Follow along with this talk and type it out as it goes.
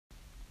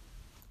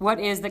What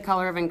is the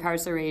color of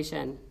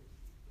incarceration?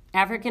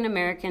 African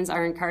Americans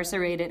are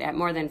incarcerated at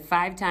more than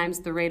 5 times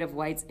the rate of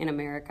whites in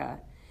America.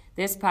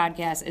 This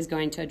podcast is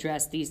going to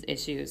address these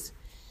issues.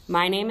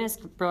 My name is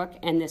Brooke,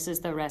 and this is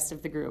the rest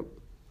of the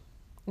group.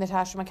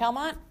 Natasha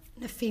McElmont.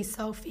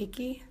 Nafiso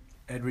Fiki.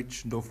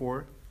 Edrich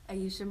Dofor.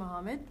 Aisha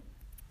Muhammad.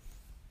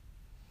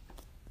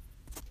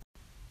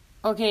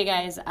 Okay,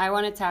 guys, I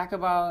want to talk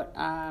about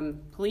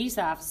police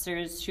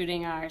officers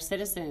shooting our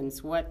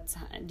citizens. What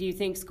do you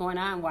think's going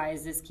on? Why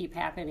does this keep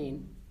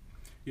happening?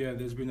 Yeah,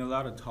 there's been a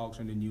lot of talks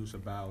on the news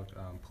about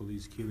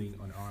police killing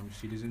unarmed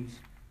citizens,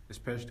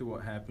 especially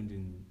what happened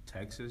in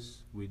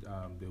Texas with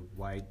the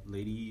white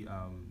lady,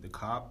 the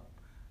cop.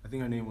 I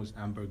think her name was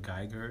Amber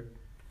Geiger,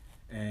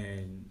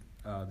 and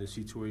the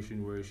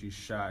situation where she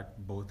shot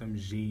Botham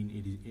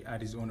Jean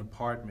at his own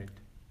apartment.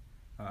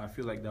 I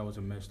feel like that was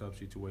a messed up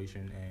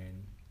situation,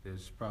 and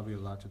there's probably a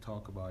lot to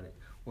talk about it.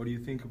 What do you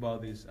think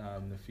about this,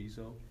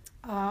 Nafiso?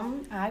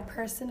 I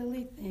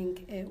personally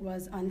think it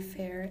was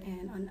unfair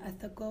and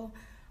unethical.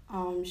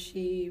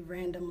 She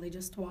randomly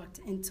just walked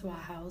into a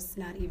house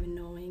not even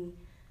knowing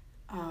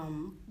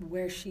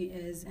where she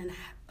is, and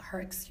her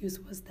excuse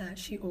was that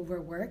she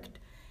overworked,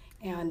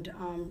 and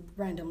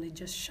randomly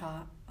just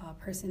shot a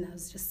person that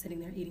was just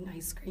sitting there eating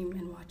ice cream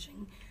and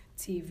watching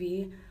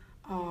TV.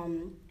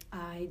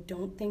 I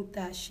don't think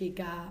that she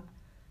got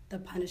the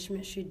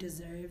punishment she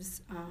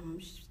deserves.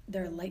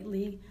 They're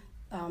lightly,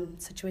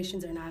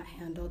 situations are not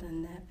handled,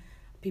 and that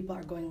people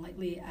are going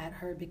lightly at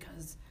her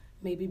because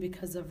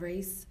of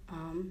race.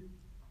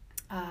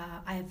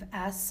 I've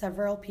asked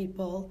several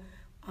people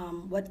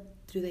what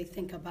do they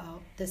think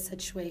about this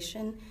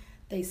situation.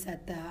 They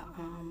said that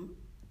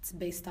it's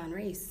based on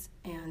race,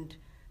 and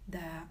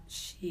that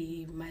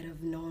she might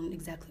have known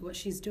exactly what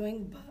she's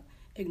doing, but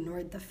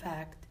ignored the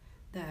fact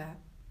that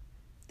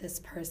this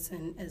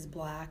person is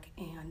black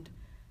and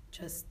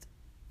just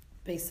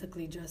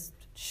basically just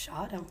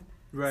shot him.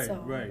 Right.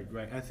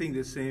 I think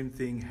the same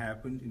thing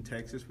happened in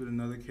Texas with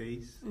another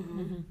case.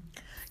 Mm-hmm.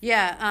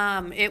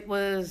 Yeah, it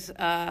was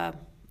a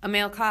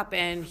male cop,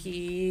 and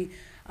he,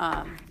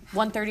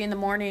 1:30 in the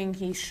morning,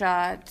 he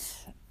shot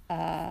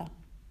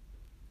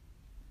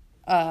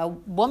a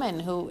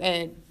woman who,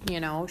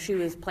 she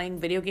was playing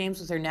video games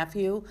with her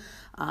nephew,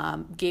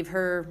 gave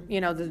her,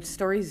 the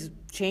stories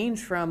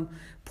changed from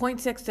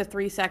 0.6 to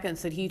 3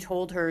 seconds that he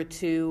told her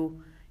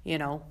to,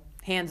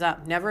 hands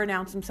up, never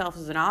announce himself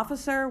as an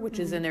officer, which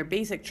is in their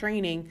basic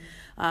training.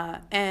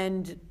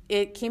 And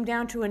it came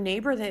down to a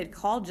neighbor that had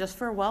called just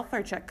for a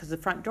welfare check because the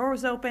front door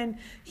was open.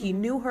 He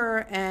knew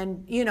her,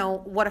 and,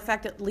 what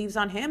effect it leaves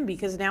on him,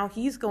 because now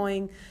he's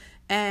going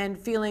and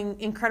feeling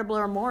incredible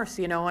remorse.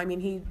 He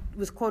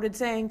was quoted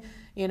saying,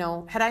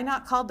 had I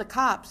not called the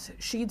cops,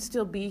 she'd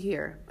still be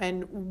here.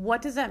 And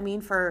what does that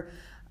mean for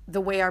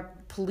the way our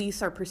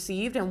police are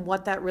perceived, and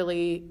what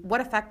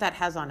effect that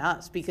has on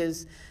us?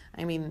 Because,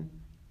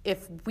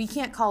 if we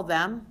can't call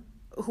them,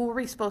 who are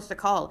we supposed to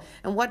call?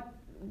 And what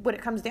it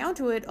comes down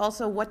to it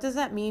also, what does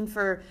that mean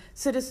for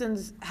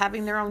citizens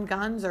having their own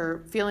guns,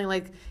 or feeling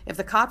like if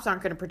the cops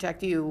aren't going to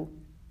protect you,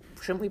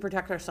 shouldn't we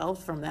protect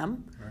ourselves from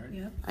them? Right.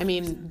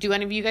 Yeah. Do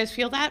any of you guys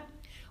feel that?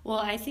 Well,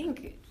 I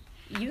think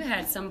you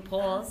had some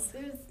polls.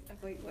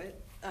 Wait,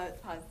 what?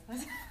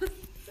 Pause.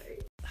 Sorry.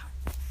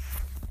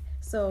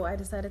 So I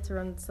decided to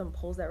run some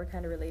polls that were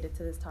kind of related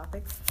to this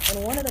topic.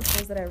 And one of the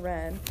polls that I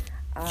ran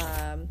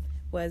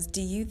was,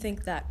 do you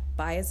think that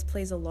bias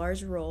plays a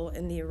large role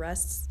in the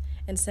arrests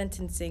and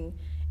sentencing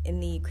in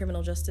the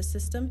criminal justice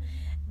system?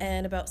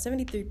 And about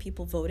 73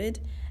 people voted,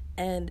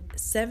 and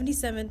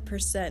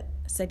 77%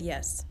 said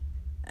yes,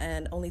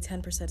 and only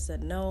 10%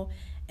 said no,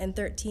 and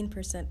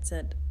 13%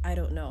 said, I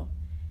don't know.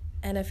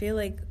 And I feel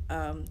like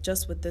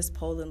just with this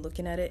poll and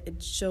looking at it,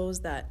 it shows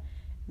that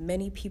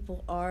many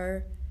people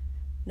are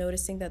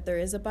noticing that there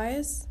is a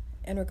bias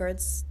in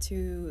regards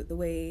to the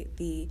way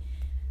the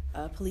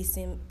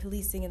policing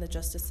in the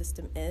justice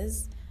system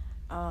is,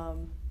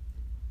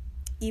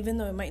 even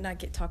though it might not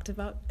get talked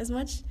about as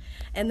much.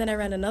 And then I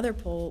ran another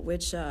poll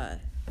which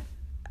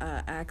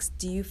asked,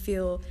 do you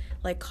feel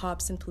like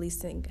cops and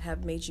policing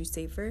have made you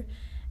safer?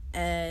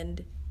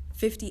 And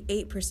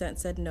 58%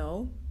 said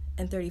no,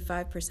 and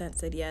 35%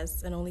 said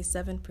yes, and only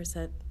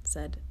 7%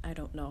 said I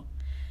don't know.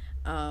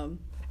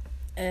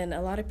 And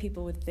a lot of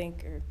people would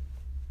think, or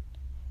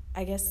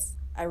I guess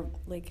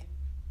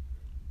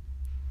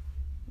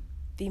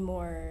the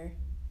more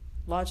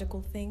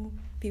logical thing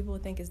people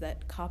would think is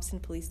that cops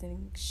and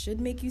policing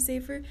should make you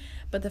safer,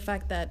 but the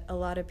fact that a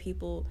lot of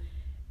people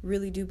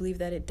really do believe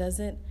that it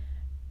doesn't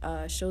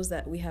shows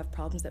that we have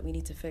problems that we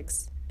need to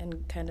fix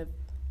and kind of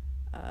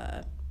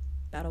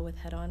battle with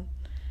head on.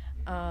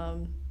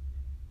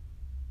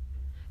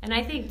 And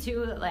I think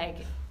too,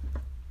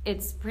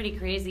 it's pretty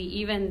crazy.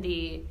 Even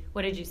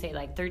what did you say,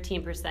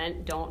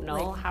 13% don't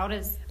know? How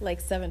does...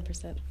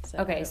 7%.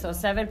 Okay, so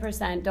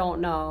 7%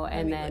 don't know,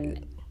 and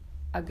then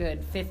a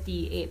good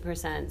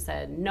 58%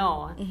 said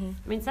no.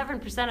 Mm-hmm.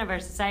 7% of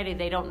our society,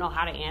 they don't know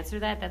how to answer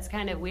that. That's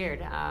kind of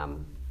weird.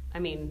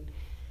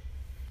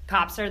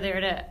 Cops are there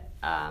to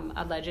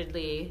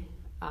allegedly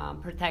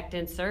protect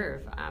and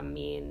serve. I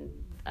mean,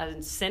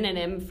 a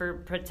synonym for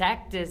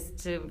protect is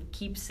to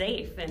keep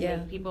safe and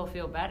make people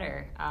feel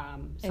better.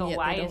 So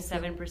why is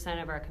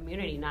 7% of our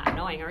community not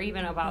knowing? Or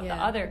even about the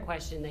other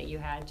question that you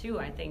had too,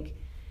 I think,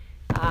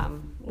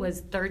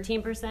 was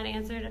 13%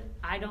 answered?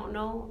 I don't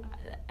know.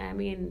 I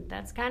mean,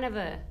 that's kind of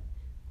a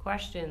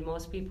question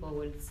most people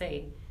would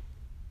say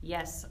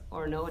yes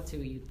or no to,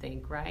 you'd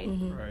think, right?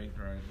 Mm-hmm. Right.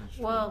 That's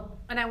true. Well,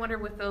 and I wonder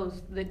with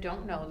those that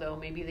don't know, though,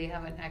 maybe they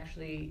haven't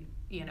actually,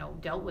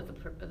 dealt with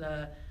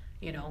the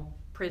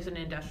prison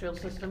industrial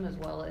system as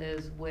well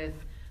as with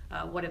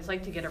what it's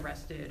like to get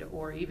arrested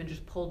or even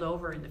just pulled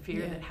over and the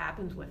fear that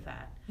happens with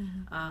that.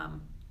 Mm-hmm.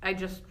 I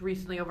just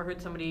recently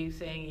overheard somebody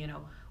saying,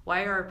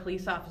 why are our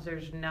police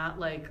officers not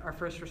like our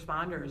first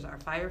responders, our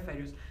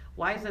firefighters?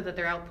 Why is it that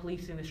they're out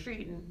policing the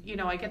street?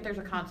 And, I get there's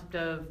a concept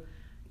of,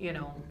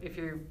 if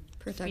you're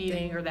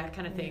speeding or that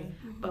kind of thing,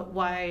 but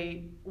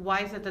why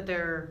is it that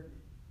they're,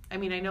 I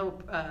know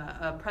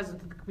a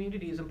presence in the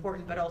community is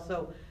important, but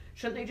also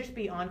shouldn't they just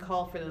be on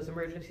call for those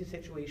emergency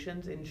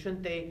situations, and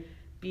shouldn't they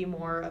be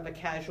more of a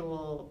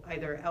casual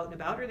either out and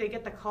about, or they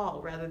get the call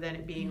rather than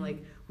it being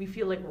like we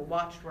feel like we're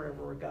watched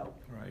wherever we go?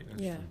 Right.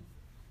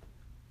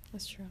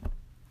 That's true.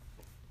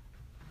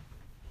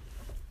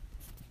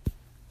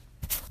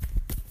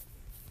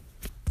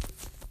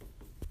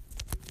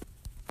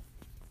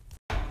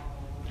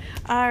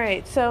 All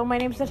right, so my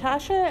name's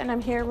Natasha, and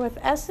I'm here with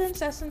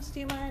Essence. Essence,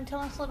 do you mind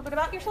telling us a little bit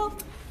about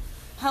yourself?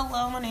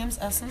 Hello, my name's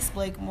Essence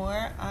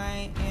Blakemore.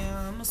 I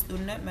am a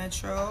student at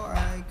Metro.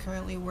 I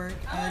currently work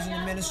as an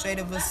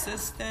administrative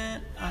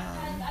assistant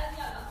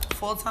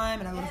full-time,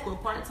 and I go to school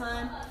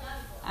part-time.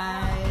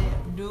 I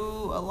do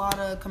a lot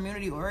of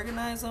community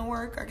organizing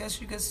work, I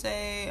guess you could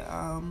say.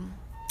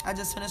 I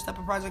just finished up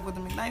a project with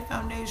the McKnight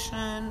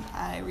Foundation.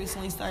 I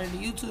recently started a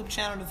YouTube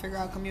channel to figure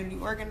out community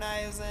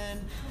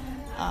organizing.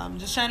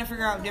 Just trying to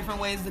figure out different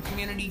ways the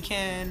community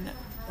can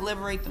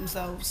liberate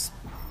themselves.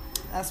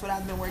 That's what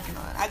I've been working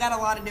on. I got a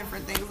lot of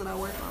different things that I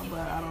work on,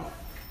 but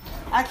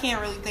I can't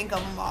really think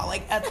of them all,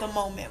 like, at the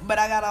moment. But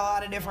I got a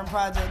lot of different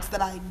projects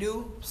that I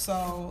do.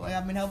 So, like,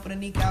 I've been helping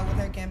Anika out with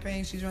her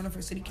campaign. She's running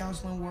for city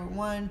council in Ward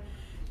 1.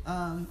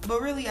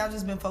 But really, I've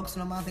just been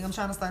focusing on my thing. I'm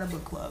trying to start a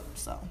book club,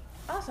 so.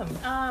 Awesome.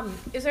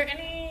 Is there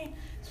any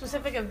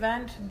specific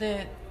event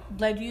that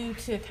led you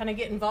to kind of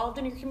get involved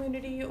in your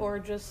community, or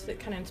just that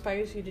kind of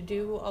inspires you to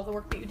do all the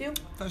work that you do?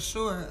 For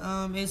sure.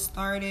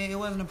 It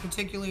wasn't a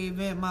particular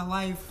event in my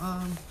life.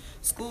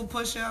 School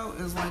push-out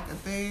is like a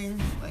thing.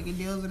 Like, it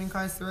deals with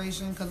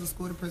incarceration because of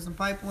school-to-prison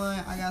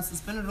pipeline. I got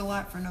suspended a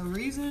lot for no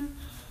reason.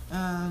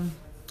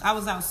 I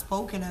was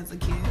outspoken as a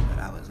kid,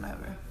 but it was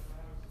never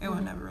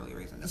really a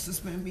reason to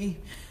suspend me.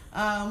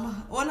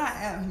 Well,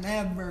 not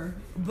never,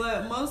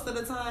 but most of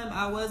the time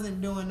I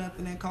wasn't doing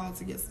nothing that called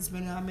to get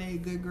suspended. I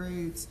made good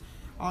grades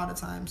all the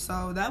time.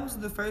 So that was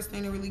the first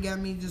thing that really got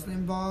me just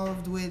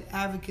involved with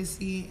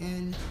advocacy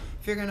and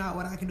figuring out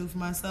what I can do for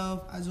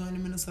myself. I joined the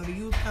Minnesota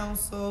Youth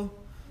Council.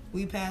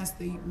 We passed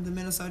the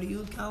Minnesota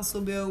Youth Council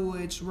bill,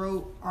 which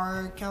wrote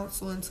our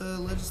council into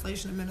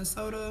legislation in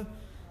Minnesota.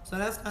 So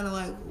that's kind of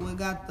like what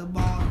got the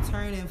ball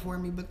turning for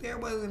me. But there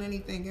wasn't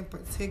anything in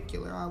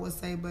particular, I would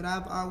say. But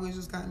I've always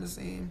just gotten the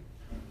same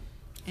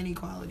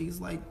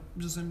inequalities, like,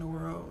 just in the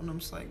world. And I'm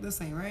just like,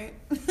 this ain't right.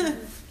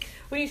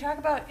 When you talk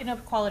about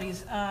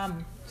inequalities,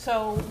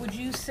 so would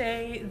you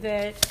say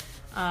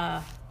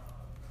that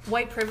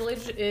white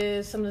privilege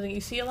is something that you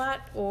see a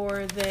lot,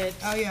 or that...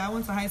 Oh, yeah, I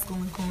went to high school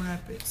in Coon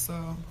Rapids,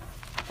 so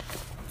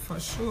for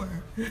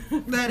sure.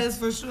 That is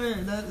for sure.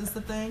 That is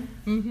the thing.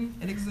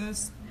 Mm-hmm. It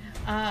exists.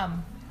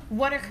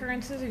 What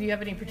occurrences, or do you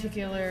have any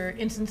particular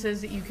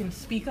instances that you can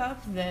speak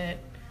of that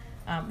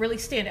really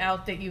stand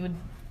out that you would,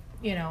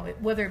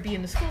 whether it be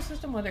in the school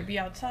system, whether it be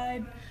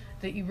outside,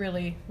 that you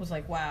really was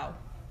like, wow,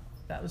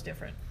 that was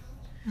different?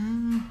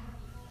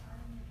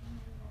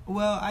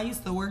 Well, I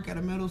used to work at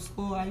a middle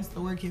school. I used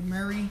to work at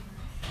Murray.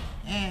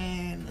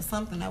 And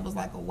something that was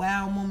like a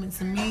wow moment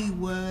to me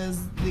was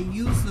the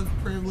use of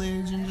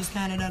privilege and just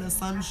kind of that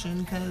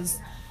assumption, because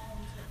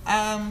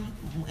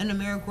in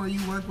AmeriCorps,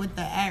 you work with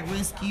the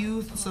at-risk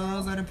youth, so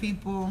those are the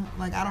people,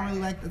 like, I don't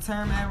really like the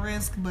term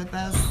at-risk, but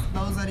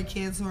those are the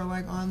kids who are,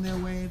 like, on their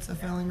way to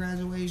failing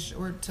graduation,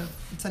 or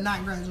to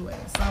not graduate.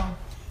 So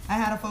I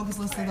had a focus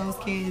list of those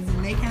kids,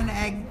 and they kind of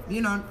act,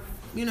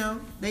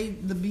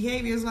 the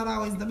behavior is not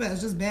always the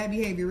best, just bad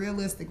behavior,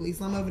 realistically.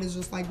 Some of it is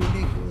just, like,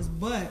 ridiculous,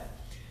 but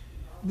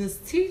this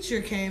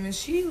teacher came, and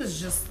she was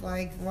just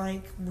like,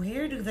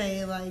 where do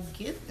they, like,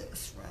 get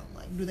this from?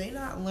 Like, do they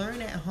not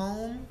learn at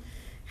home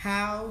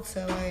how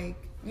to,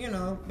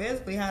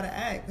 basically how to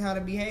act, how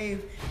to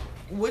behave,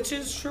 which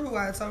is true.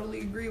 I totally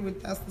agree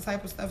with that's the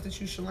type of stuff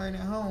that you should learn at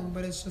home,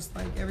 but it's just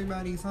like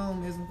everybody's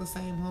home isn't the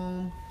same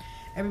home.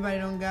 Everybody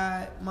don't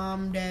got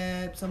mom,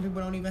 dad. Some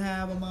people don't even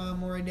have a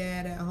mom or a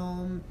dad at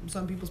home.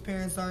 Some people's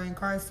parents are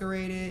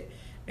incarcerated.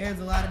 There's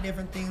a lot of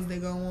different things that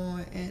go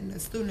on, and the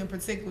student in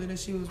particular that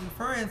she was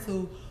referring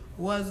to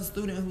was a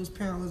student whose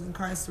parent was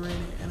incarcerated,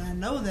 and I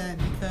know that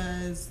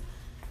because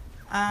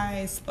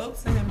I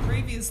spoke to him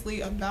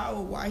previously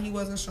about why he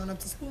wasn't showing up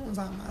to school on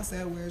time. I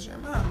said, "Where's your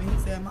mom?" And he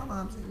said, "My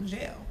mom's in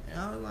jail." And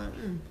I was like,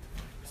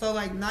 So,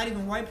 like, not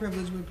even white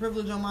privilege, but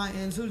privilege on my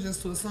end, too,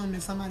 just to assume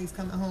that somebody's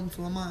coming home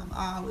to a mom.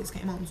 I always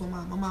came home to a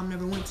mom. My mom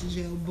never went to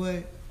jail,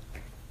 but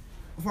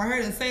for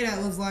her to say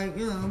that was like,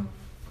 you know,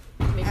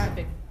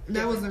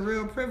 that was a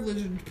real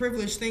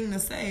privileged thing to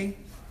say.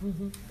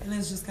 Mm-hmm. And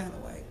it's just kind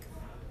of like...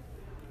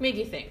 Made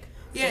you think.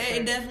 Yeah,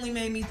 it definitely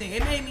made me think.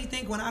 It made me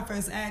think when I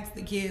first asked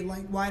the kid,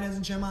 like, why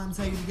doesn't your mom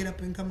tell you to get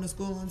up and come to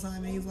school on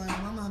time? And he's like,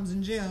 my mom's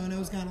in jail. And it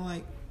was kind of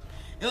like,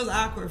 it was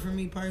awkward for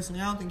me personally.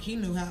 I don't think he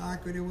knew how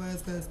awkward it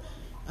was because,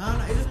 I don't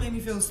know, it just made me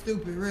feel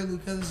stupid, really,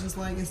 because it's just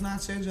like, it's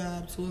not your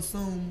job to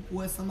assume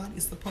what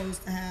somebody's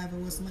supposed to have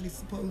and what somebody's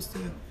supposed to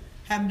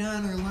have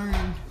done or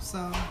learned.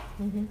 So,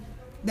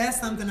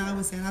 that's something I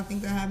would say. And I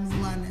think that happens a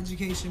lot in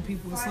education.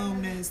 People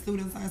assume that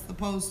students are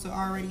supposed to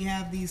already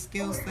have these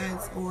skill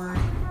sets or,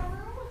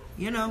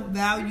 you know,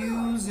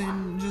 values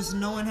and just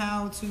knowing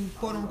how to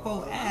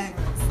quote-unquote act.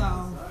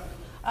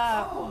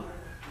 So,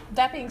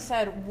 that being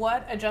said,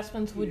 what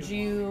adjustments would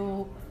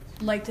you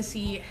like to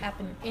see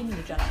happen in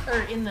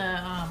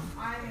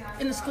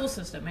the school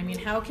system? I mean,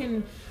 how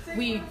can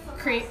we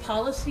create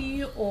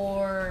policy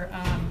or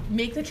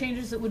make the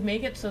changes that would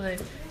make it so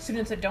that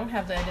students that don't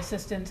have that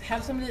assistance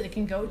have somebody that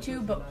can go to,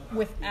 but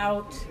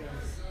without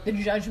the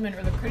judgment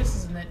or the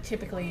criticism that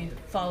typically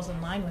falls in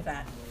line with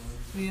that?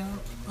 Yeah,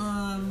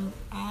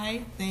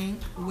 I think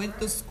with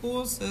the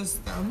school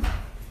system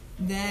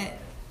that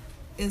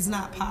is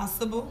not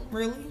possible,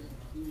 really.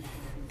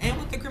 And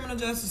with the criminal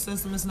justice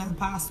system, it's not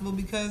possible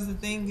because the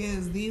thing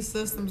is, these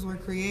systems were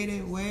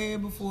created way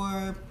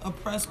before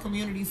oppressed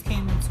communities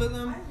came into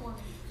them.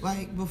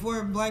 Like,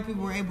 before black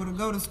people were able to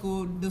go to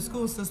school, the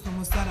school system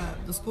was set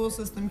up. The school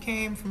system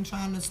came from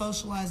trying to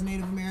socialize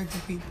Native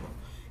American people.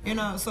 You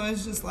know, so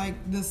it's just like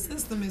the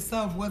system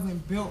itself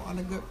wasn't built on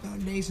a good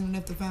foundation. And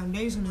if the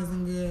foundation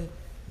isn't good,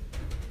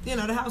 you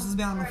know, the house is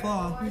bound to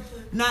fall.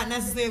 Not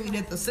necessarily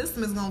that the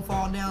system is going to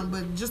fall down,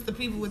 but just the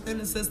people within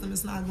the system,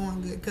 it's not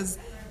going good. Because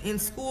in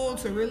school,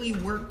 to really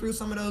work through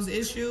some of those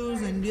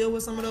issues and deal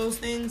with some of those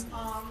things,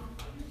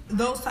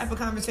 those type of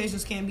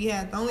conversations can't be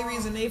had. The only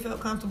reason they felt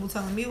comfortable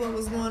telling me what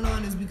was going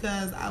on is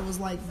because I was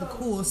like the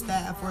cool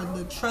staff or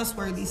the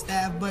trustworthy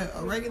staff. But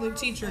a regular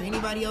teacher,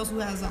 anybody else who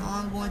has an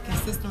ongoing,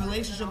 consistent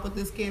relationship with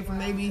this kid for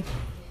maybe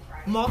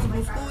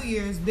multiple school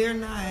years, they're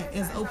not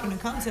as open to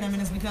come to them,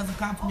 and it's because of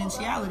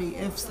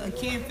confidentiality. If a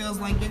kid feels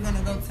like they're going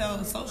to go tell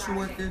a social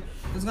worker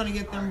it's going to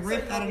get them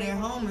ripped out of their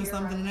home or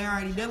something, and they're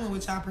already dealing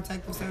with child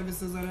protective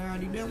services, or they're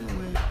already dealing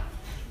with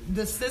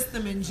the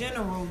system in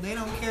general, they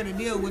don't care to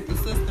deal with the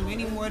system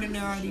any more than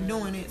they're already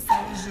doing it. So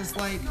it's just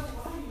like,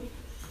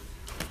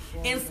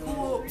 in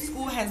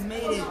school has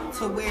made it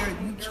to where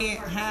you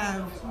can't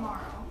have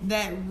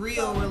that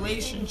real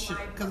relationship,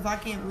 because if I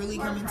can't really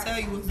come and tell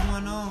you what's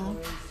going on,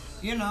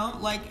 you know,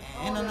 like,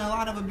 and in a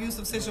lot of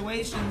abusive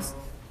situations,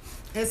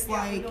 it's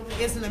like,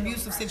 it's an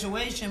abusive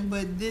situation,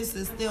 but this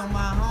is still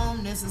my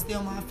home, this is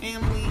still my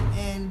family,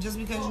 and just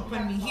because you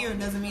put me here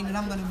doesn't mean that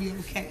I'm going to be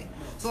okay.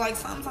 So, like,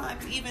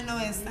 sometimes, even though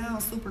it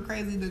sounds super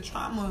crazy, the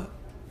trauma,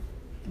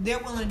 they're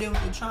willing to deal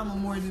with the trauma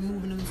more than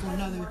moving them to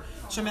another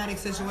traumatic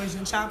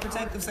situation. Child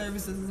Protective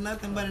Services is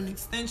nothing but an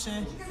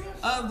extension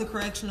of the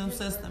correctional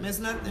system. It's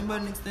nothing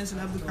but an extension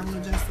of the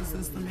criminal justice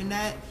system, and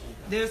that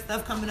there's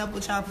stuff coming up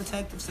with Child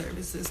Protective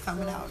Services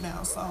coming out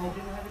now. So,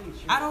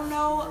 I don't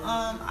know.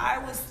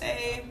 I would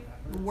say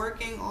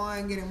working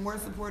on getting more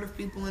supportive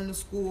people in the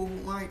school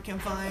who aren't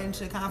confined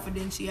to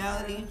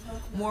confidentiality,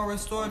 more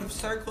restorative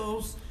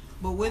circles.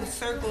 But with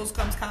circles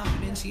comes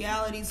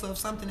confidentiality. So if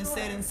something is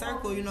said in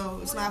circle, you know,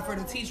 it's not for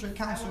the teacher and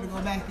counselor to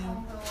go back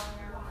and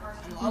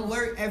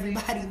alert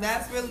everybody.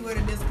 That's really where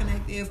the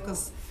disconnect is,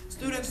 because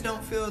students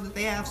don't feel that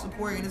they have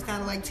support, and it's kind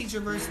of like teacher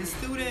versus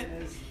student,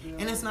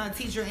 and it's not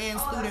teacher and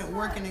student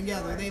working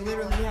together. They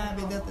literally have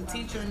it that the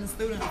teacher and the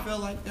student feel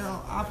like they're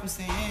on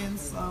opposite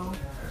ends. So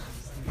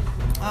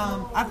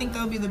I think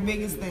that'll be the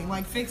biggest thing,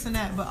 like fixing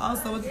that, but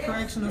also with the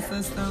correctional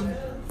system,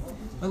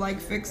 or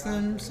like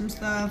fixing some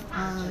stuff,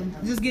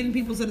 just getting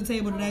people to the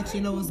table that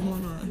actually know what's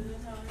going on.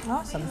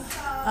 Awesome.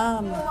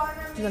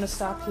 You want to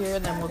stop here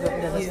and then we'll go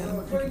into this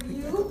one?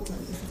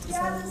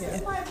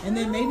 Yeah. And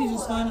then maybe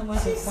just find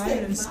like a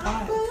quieter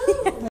spot.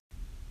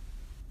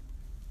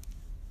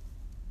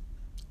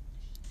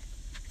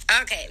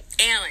 Okay,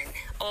 Alan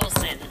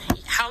Olson,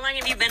 how long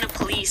have you been a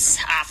police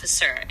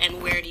officer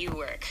and where do you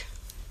work?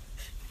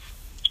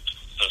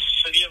 The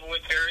city of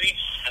Woodbury,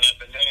 and I've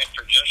been doing it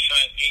for just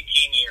shy of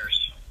 18 years.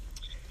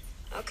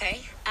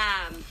 Okay.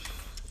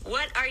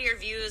 What are your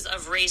views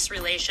of race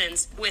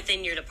relations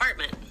within your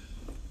department?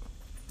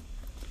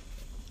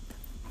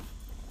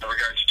 In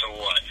regards to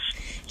what?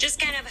 Just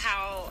kind of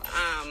how,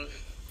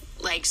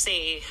 like,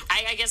 say,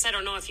 I guess I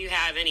don't know if you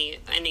have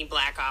any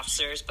black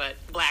officers, but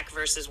black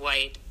versus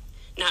white,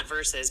 not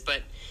versus,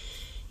 but,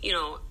 you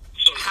know,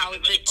 So how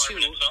in the two.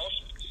 itself?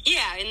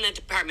 Yeah, in the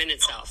department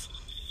itself.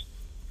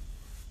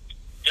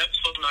 Yep,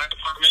 so in our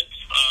department,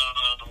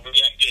 we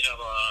actually have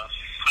a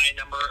high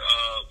number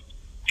of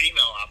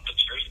female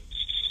officers.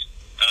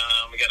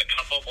 We got a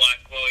couple black.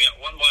 Well, we got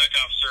one black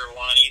officer,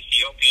 one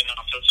Ethiopian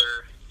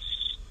officer.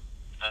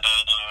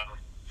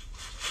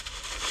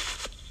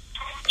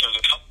 There's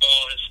a couple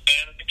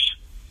Hispanic.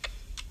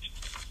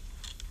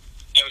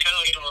 Yeah, we kind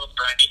of get a little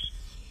bracky.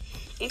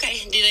 Okay.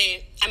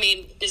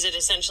 Is it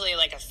essentially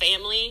like a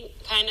family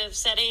kind of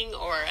setting,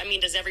 or,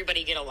 does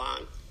everybody get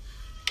along?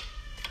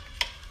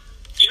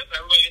 Yep,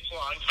 everybody gets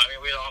along.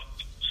 We don't,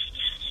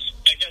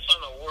 I guess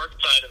on the work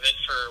side of it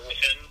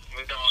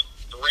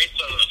the race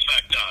doesn't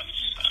affect us,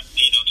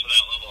 to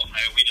that level.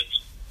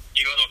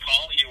 You go to a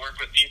call, you work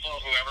with people,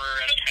 whoever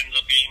it ends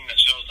up being that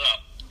shows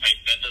up.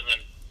 That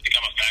doesn't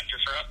become a factor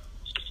for us.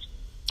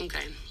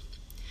 Okay.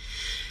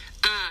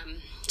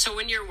 So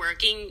when you're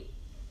working,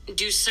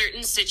 do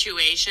certain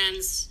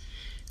situations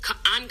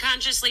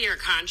unconsciously or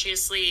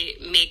consciously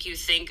make you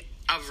think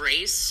of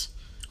race,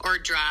 or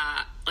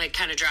draw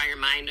your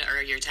mind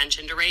or your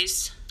attention to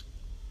race?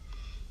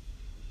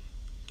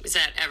 Is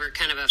that ever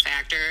kind of a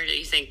factor that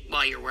you think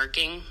while you're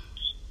working?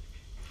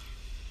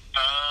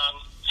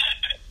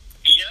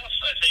 Yes,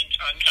 I think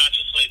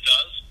unconsciously it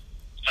does.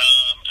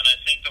 And I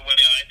think the way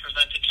I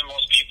present it to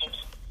most people.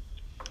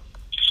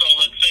 So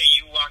let's say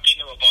you walk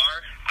into a bar.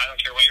 I don't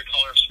care what your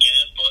color of skin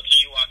is, but let's say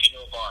you walk into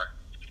a bar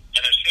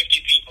and there's 50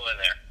 people in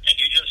there, and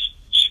you just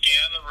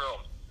scan the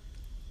room,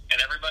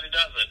 and everybody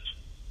does it.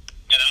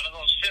 And out of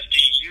those 50,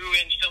 you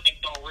instantly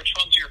know which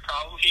ones are your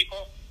problem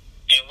people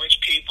and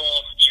which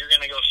people you're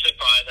going to go sit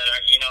by that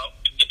are,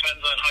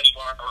 depends on how you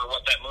are or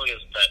what that mood is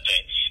that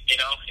day.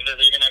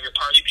 Either you're going to have your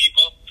party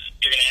people,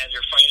 you're going to have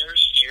your fighters,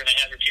 you're going to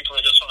have your people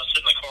that just want to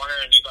sit in the corner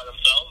and be by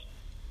themselves,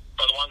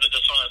 or the ones that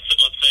just want to sit,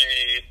 let's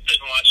say,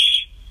 and watch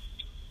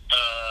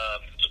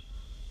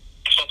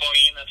the football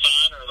game that's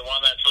on, or the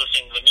one that's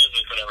listening to the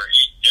music, whatever.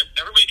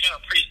 Everybody kind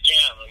of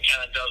pre-scans and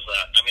kind of does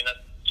that.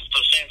 That's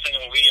the same thing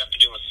that we have to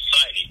do with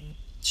society.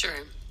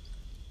 Sure.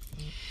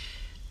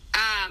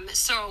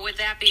 So with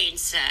that being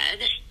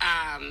said,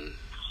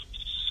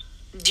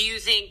 do you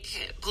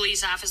think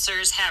police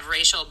officers have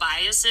racial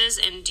biases,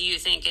 and do you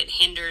think it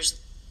hinders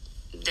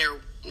their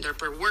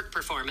work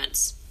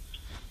performance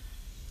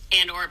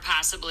and or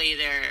possibly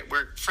their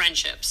work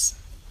friendships?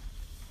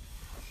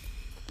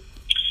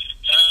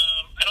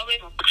 I don't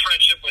think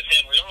friendship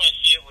within. We don't really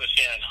see it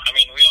within.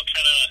 We all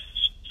kind of,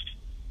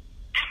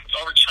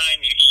 over time,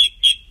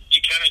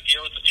 you kind of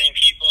deal with the same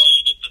people.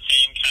 You get the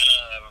same kind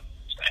of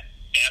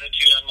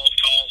attitude on most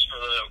calls for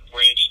the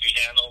way it should be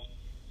handled.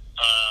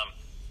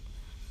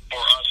 Or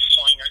us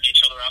pulling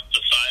each other up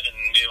the side and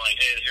being like,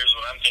 hey, here's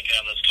what I'm thinking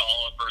on this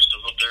call versus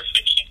what they're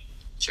thinking.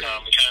 Sure.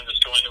 We kind of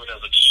just go into it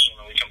as a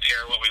team and we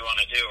compare what we want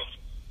to do.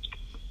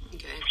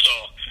 Okay.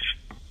 So,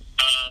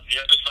 the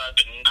other side,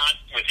 but not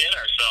within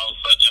ourselves,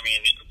 but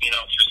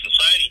through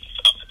society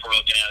stuff, if we're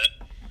looking at it.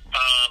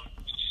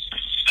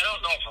 I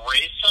don't know if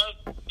race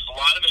does. A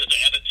lot of it is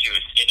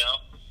attitude,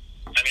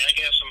 I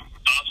can have some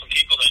awesome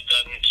people that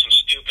done some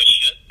stupid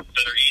shit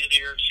that are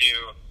easier to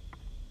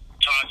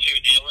talk to,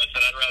 deal with,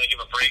 that I'd rather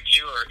give a break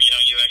to, or,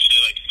 you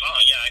actually like, oh,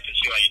 yeah, I can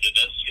see why you did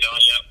this, yeah,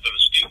 it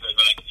was stupid,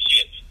 but I can see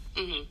it.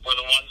 Mm-hmm. Or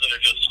the ones that are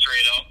just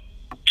straight out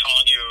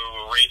calling you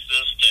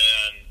racist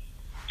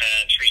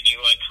and treating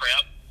you like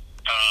crap.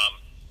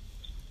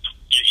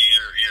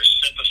 Your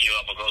sympathy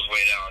level goes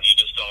way down. You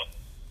just don't,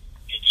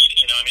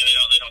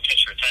 they don't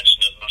catch your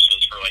attention as much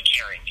as for like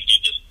caring. You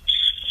just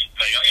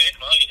like, okay,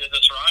 well, you did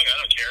this wrong. I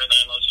don't care.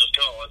 Then let's just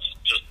go. Let's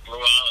just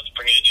move on. Let's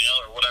bring you to jail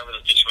or whatever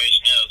the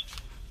situation is.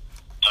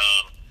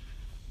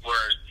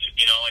 Where,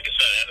 like I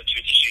said,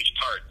 attitude's a huge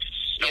part.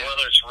 Yeah. And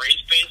whether it's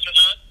race-based or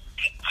not,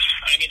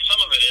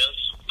 some of it is,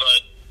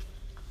 but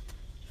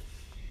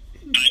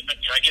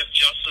I guess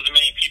just as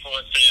many people,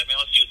 let's say,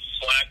 let's use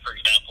black, for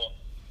example.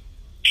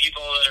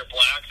 People that are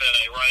black that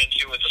I run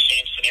into with the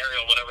same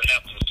scenario, whatever it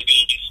happens to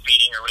be,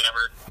 speeding or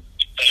whatever,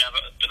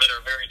 that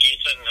are very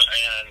decent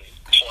and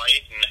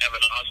polite and have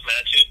an awesome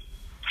attitude,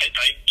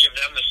 I give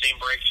them the same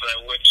breaks that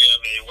I would give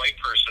a white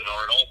person or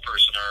an old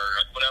person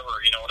or whatever,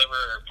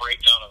 whatever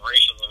breakdown of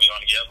racism you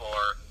want to give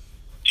or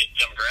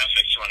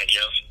demographics you want to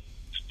give.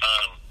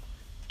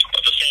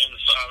 But the same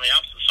on the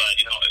opposite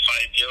side, if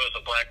I deal with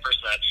a black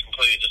person that's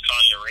completely just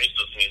calling you a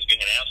racist and he's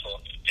being an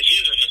asshole, it's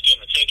easier to just give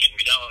him a ticket and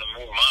be done and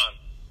move him on.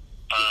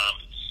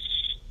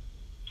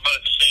 But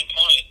at the same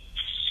point,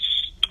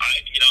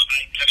 I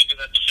kind of do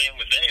that the same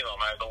with any of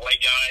them. The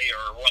white guy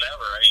or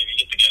whatever. If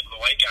you get to get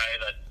the white guy,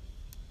 that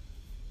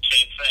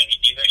same thing.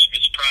 You'd actually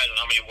be surprised at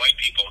how many white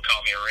people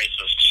call me a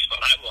racist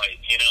when I'm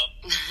white,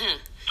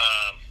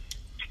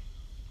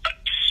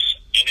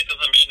 And it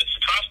doesn't, and it's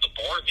across the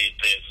board these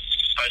days.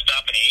 If I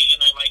stop an Asian,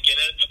 I might get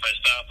it. If I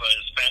stop a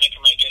Hispanic, I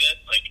might get it.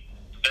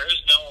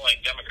 There's no,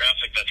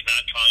 demographic that's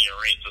not calling you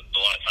a racist a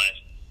lot of times.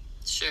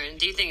 Sure. And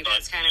do you think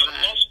that's kind of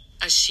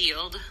a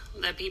shield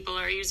that people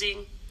are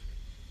using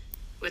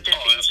with that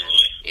being said?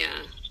 Absolutely.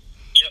 Yeah.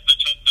 Yep,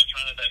 they're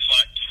trying to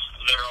deflect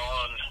their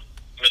own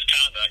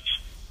misconduct,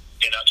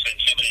 to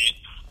intimidate,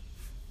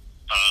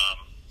 and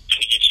to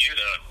get you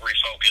to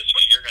refocus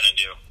what you're going to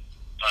do.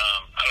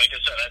 Like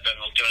I said, I've been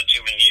doing it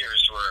too many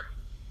years where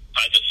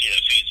I just see it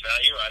at face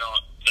value. I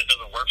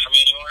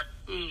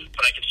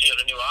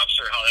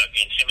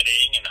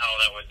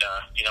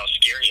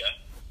scare you.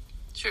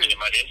 Sure. It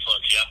might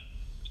influence you.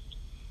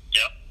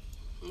 Yep.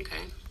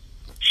 Okay.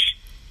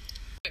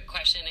 Quick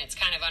question. It's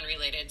kind of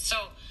unrelated.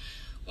 So,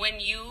 when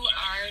you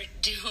are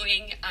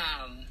doing,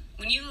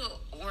 when you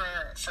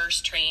were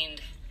first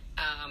trained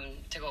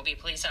to go be a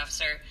police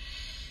officer,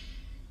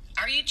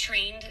 are you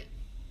trained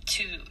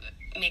to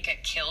make a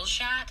kill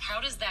shot? How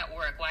does that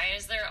work? Why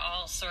is there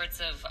all sorts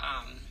of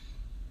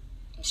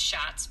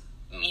shots,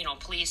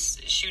 police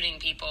shooting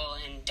people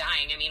and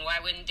dying? I mean, why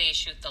wouldn't they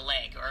shoot the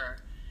leg? Or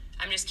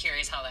I'm just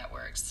curious how that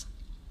works.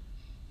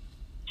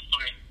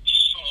 Okay,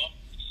 so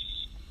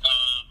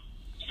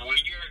when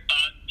you're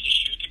taught to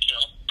shoot to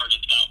kill or to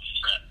stop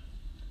threat,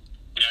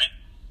 okay?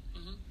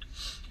 Mm-hmm.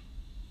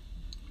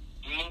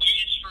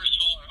 Movies, first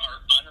of all, are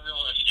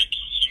unrealistic.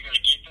 You got to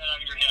get that out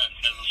of your head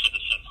as a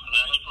citizen.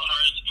 That is the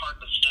hardest part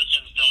that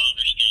citizens don't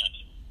understand.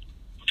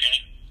 Okay?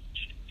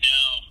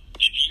 Now,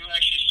 if you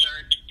actually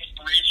start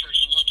research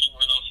and looking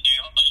where those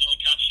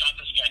cop shot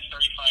this guy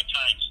 35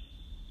 times,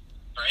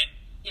 right?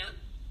 Yeah.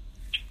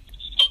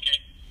 Okay.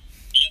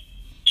 Yep.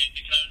 And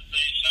because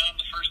they shot him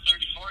the first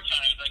 34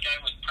 times, that guy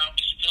was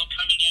probably still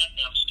coming at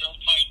them, still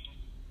fighting,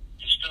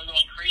 and still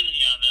going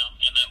crazy on them,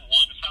 and that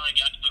one finally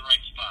got to the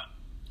right spot.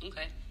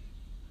 Okay.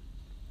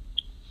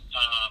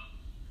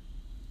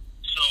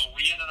 So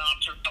we had an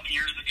officer a couple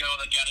years ago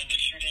that got into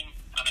shooting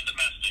on a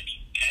domestic,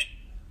 okay?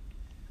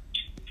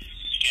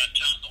 He got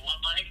shot in the one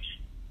leg.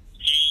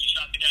 He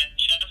shot the guy in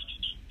the chest.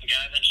 The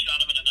guy then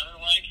shot him in another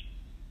leg.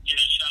 He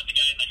then shot the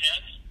guy in the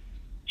head.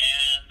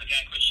 And the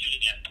guy quit shooting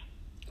it.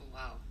 Oh,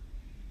 wow.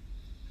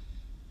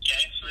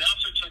 Okay? So the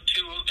officer took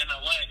two in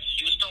the legs.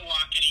 He was still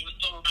walking. He was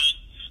still running.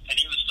 And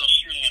he was still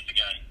shooting at the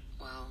guy.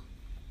 Wow.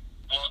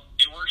 Well,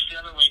 it works the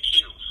other way,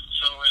 too.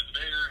 So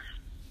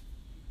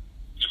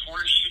if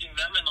we're shooting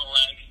them in the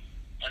leg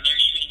and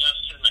they're shooting us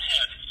in the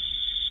head,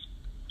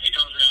 it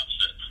goes the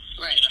opposite.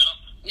 Right. You know?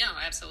 Yeah,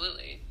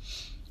 absolutely.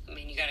 I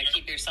mean, you got to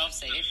keep yourself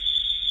safe.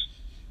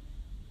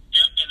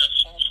 Yep, and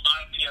this whole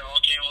idea,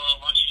 okay, well,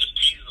 why don't you just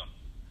tase them?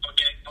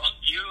 Okay, well,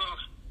 do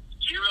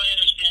you really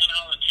understand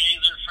how the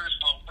taser, first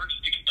of all, works?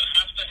 Because it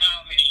has to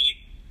have a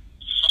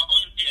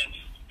solid hit,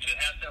 and it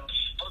has to have a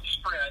split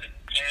spread,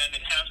 and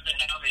it has to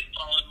have a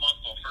solid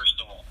muzzle, first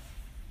of all.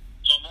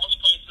 So most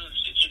places,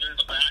 it's either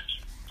the back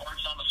or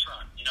it's on the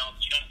front,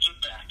 chest to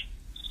back.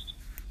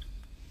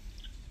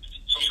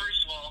 So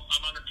first of all,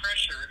 I'm under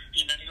pressure,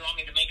 and then you want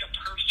me to make a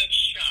perfect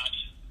shot.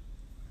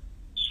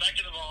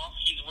 Second of all,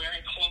 he's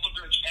wearing clothes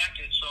or a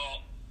jacket,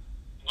 so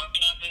whether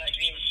or not that I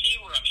can even see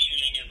where I'm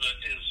shooting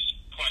is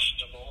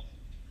questionable.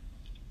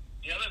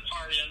 The other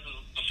part is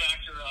the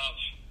factor of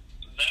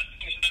that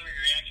thing is never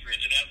very accurate.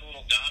 It has a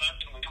little dot on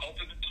it, and we hope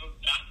the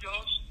dot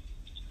goes.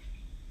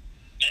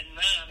 And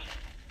then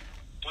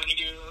when you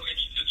do,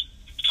 it's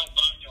called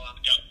volume on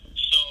the gun.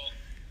 So,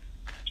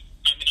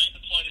 I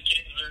deployed a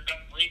taser, got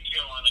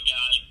ratio on a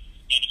guy,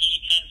 and he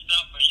tensed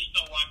up, but he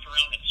still walked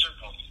around in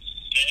circles.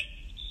 Okay?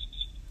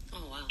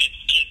 Oh, wow.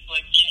 It's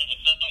like,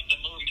 it's not like the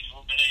movies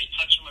where they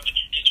touch him with a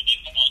taser and they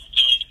fall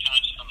into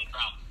unconscious on the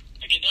ground.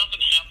 Like, it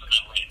doesn't happen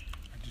that way.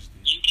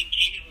 You can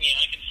tase me and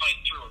I can fight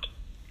through it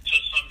to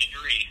some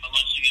degree,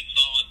 unless you get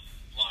solid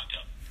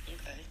lockup.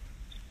 Okay.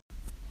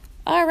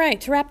 All right,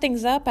 to wrap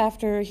things up,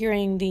 after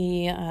hearing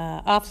the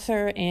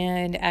officer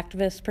and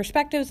activist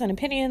perspectives and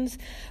opinions,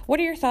 what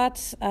are your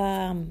thoughts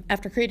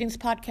after creating this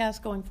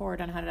podcast going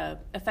forward on how to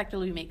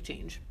effectively make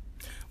change?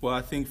 Well,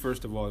 I think,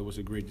 first of all, it was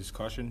a great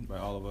discussion by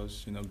all of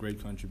us,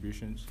 great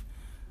contributions.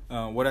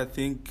 What I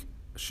think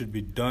should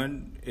be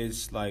done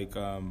is,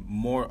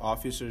 more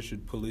officers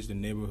should police the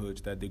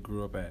neighborhoods that they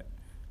grew up at.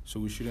 So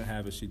we shouldn't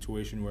have a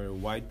situation where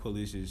white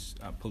police is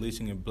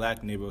policing a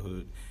black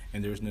neighborhood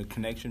and there's no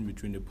connection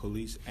between the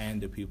police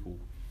and the people,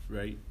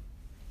 right?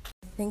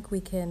 I think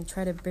we can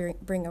try to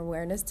bring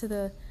awareness to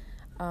the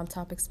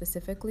topic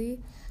specifically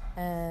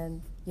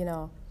and,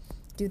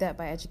 do that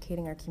by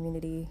educating our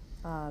community,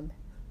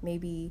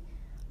 maybe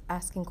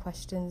asking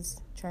questions,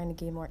 trying to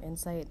gain more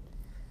insight.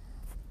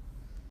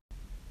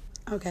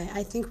 Okay,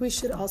 I think we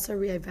should also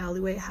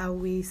reevaluate how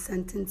we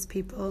sentence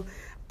people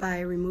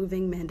by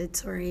removing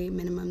mandatory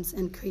minimums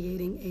and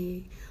creating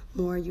a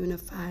more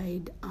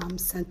unified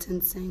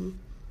sentencing.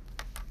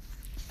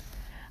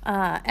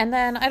 And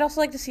then I'd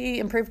also like to see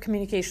improved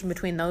communication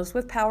between those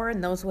with power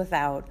and those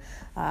without,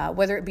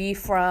 whether it be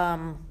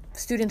from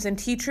students and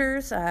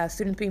teachers,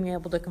 students being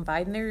able to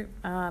confide in their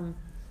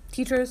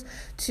teachers,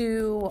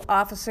 to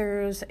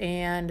officers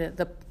and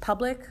the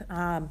public.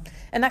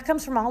 And that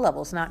comes from all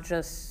levels, not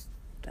just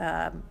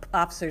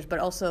officers, but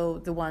also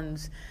the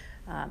ones,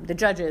 the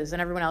judges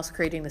and everyone else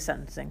creating the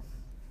sentencing.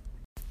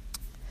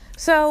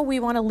 So we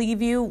want to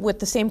leave you with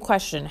the same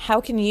question. How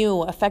can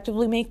you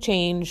effectively make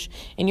change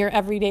in your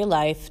everyday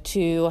life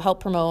to help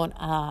promote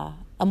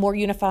a more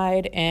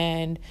unified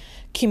and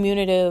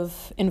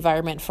communicative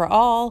environment for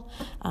all?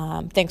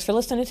 Thanks for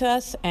listening to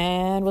us,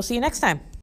 and we'll see you next time.